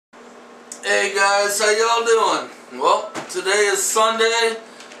Hey guys, how y'all doing? Well, today is Sunday,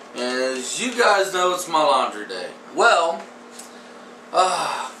 and as you guys know, it's my laundry day. Well,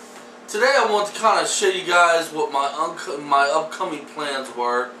 today I want to kind of show you guys what my upcoming plans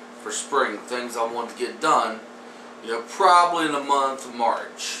were for spring. Things I want to get done, probably in the month of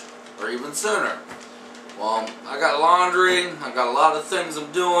March, or even sooner. Well, I got laundry, I got a lot of things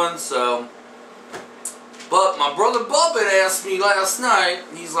I'm doing, so... But my brother Bubba asked me last night,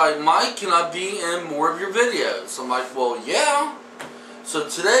 he's like, Mike, can I be in more of your videos? I'm like, well, yeah. So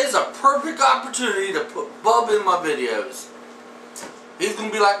today's a perfect opportunity to put Bubba in my videos. He's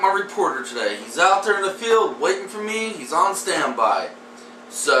going to be like my reporter today. He's out there in the field waiting for me. He's on standby.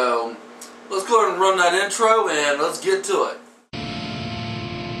 So, let's go ahead and run that intro and let's get to it.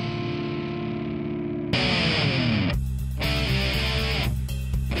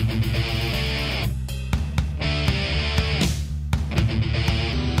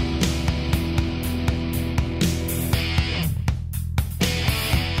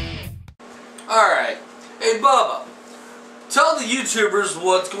 Alright, hey Bubba, tell the YouTubers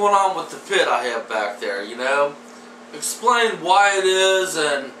what's going on with the pit I have back there, Explain why it is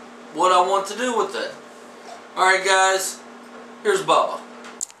and what I want to do with it. Alright guys, here's Bubba.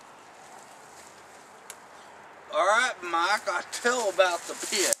 Alright Mike, I tell about the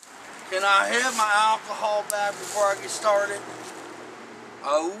pit. Can I have my alcohol back before I get started?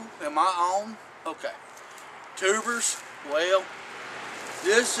 Oh, am I on? Okay. Tubers, well,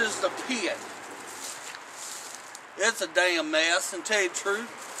 this is the pit. It's a damn mess, and tell you the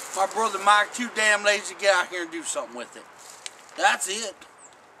truth, my brother Mike too damn lazy to get out here and do something with it. That's it.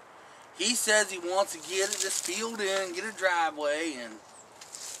 He says he wants to get it just filled in, get a driveway, and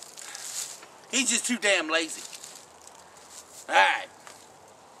he's just too damn lazy. Alright.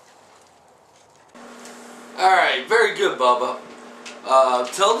 Alright, very good, Bubba.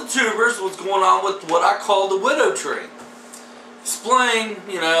 Tell the tubers what's going on with what I call the widow tree. Explain,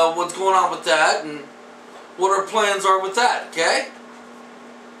 what's going on with that and what our plans are with that, okay?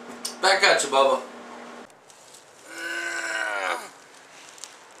 Back at you, Bubba.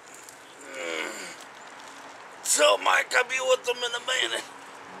 So, Mike, I'll be with them in a minute.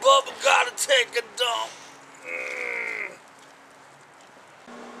 Bubba gotta take a dump.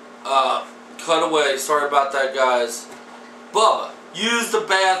 Cut away. Sorry about that, guys. Bubba, use the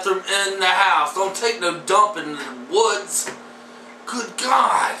bathroom in the house. Don't take no dump in the woods. Good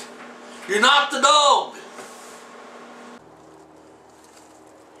God. You're not the dog.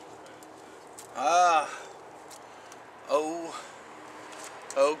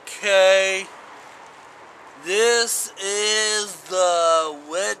 Okay. This is the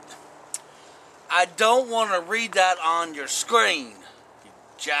I don't want to read that on your screen, you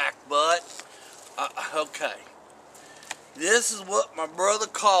jackbutt. Okay. This is what my brother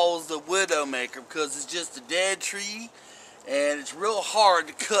calls the widow maker because it's just a dead tree and it's real hard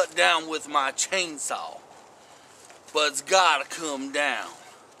to cut down with my chainsaw. But it's gotta come down.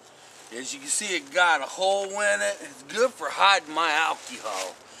 As you can see, it got a hole in it. It's good for hiding my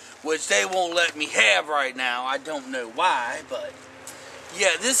alcohol, which they won't let me have right now. I don't know why, but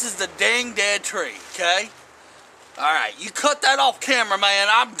yeah, this is the dang dead tree, okay? Alright, you cut that off camera, man.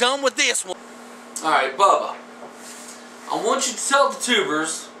 I'm done with this one. Alright, Bubba. I want you to tell the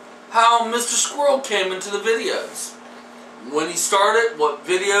tubers how Mr. Squirrel came into the videos. When he started, what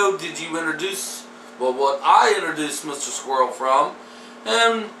video did you introduce, well, what I introduced Mr. Squirrel from,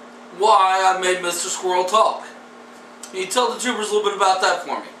 and why I made Mr. Squirrel talk. Can you tell the tubers a little bit about that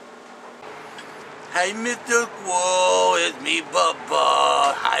for me? Hey, Mr. Squirrel, it's me,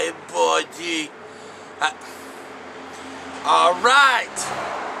 Bubba. Hi, buddy. Alright.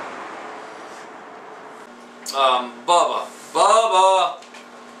 Bubba,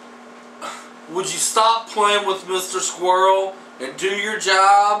 would you stop playing with Mr. Squirrel and do your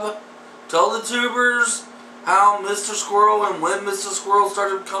job? Tell the tubers how Mr. Squirrel and when Mr. Squirrel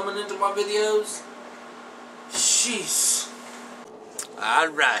started coming into my videos. Jeez.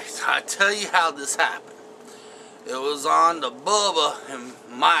 Alright, I'll tell you how this happened. It was on the Bubba and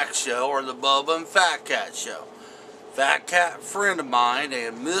Mike show, or the Bubba and Fatkat show. Fatkat, a friend of mine,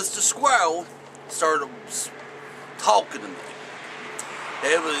 and Mr. Squirrel started talking to me.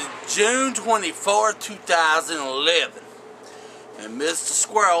 It was June 24th, 2011. And Mr.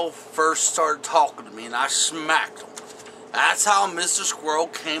 Squirrel first started talking to me, and I smacked him. That's how Mr. Squirrel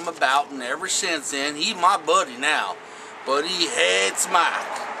came about, and ever since then, he's my buddy now. But he hates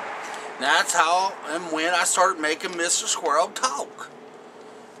Mike. That's how and when I started making Mr. Squirrel talk.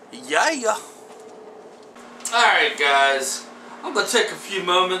 Yeah. Alright guys, I'm going to take a few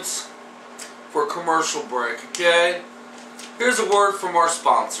moments for a commercial break, okay? Here's a word from our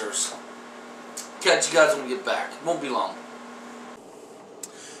sponsors. Catch you guys when we get back. It won't be long.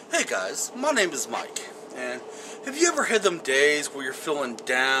 Hey guys, my name is Mike, and have you ever had them days where you're feeling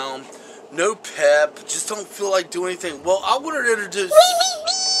down, no pep, just don't feel like doing anything? Well, I wanted to introduce...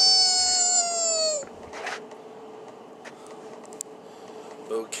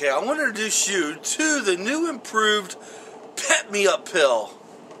 Okay, I want to introduce you to the new improved Pep Me Up pill.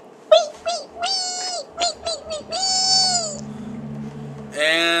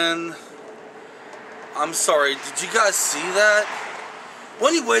 And I'm sorry, did you guys see that? Well,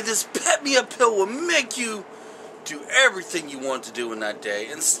 anyway, this Pep Me Up pill will make you do everything you want to do in that day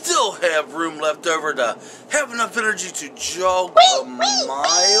and still have room left over to have enough energy to jog a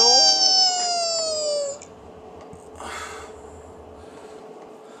mile.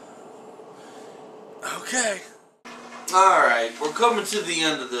 Okay. Alright, we're coming to the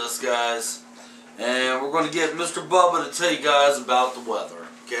end of this, guys. And we're going to get Mr. Bubba to tell you guys about the weather.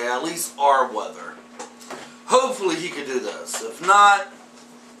 Okay, at least our weather. Hopefully he can do this. If not,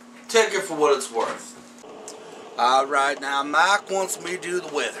 take it for what it's worth. Alright, now Mike wants me to do the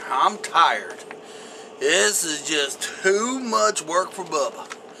weather. I'm tired. This is just too much work for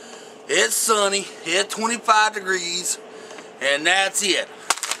Bubba. It's sunny, it's 25 degrees, and that's it.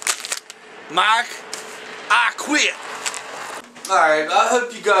 Mike, I quit. Alright, I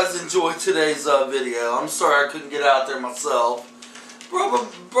hope you guys enjoyed today's video. I'm sorry I couldn't get out there myself.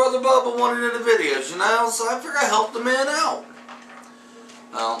 Brother Bubba wanted in the videos, you know, so I figured I'd help the man out.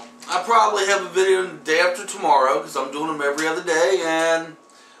 Well, I probably have a video the day after tomorrow, because I'm doing them every other day, and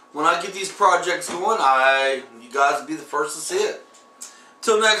when I get these projects going, you guys will be the first to see it.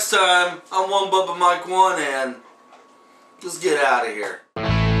 Till next time, I'm One Bubba Mike 1, and just get out of here.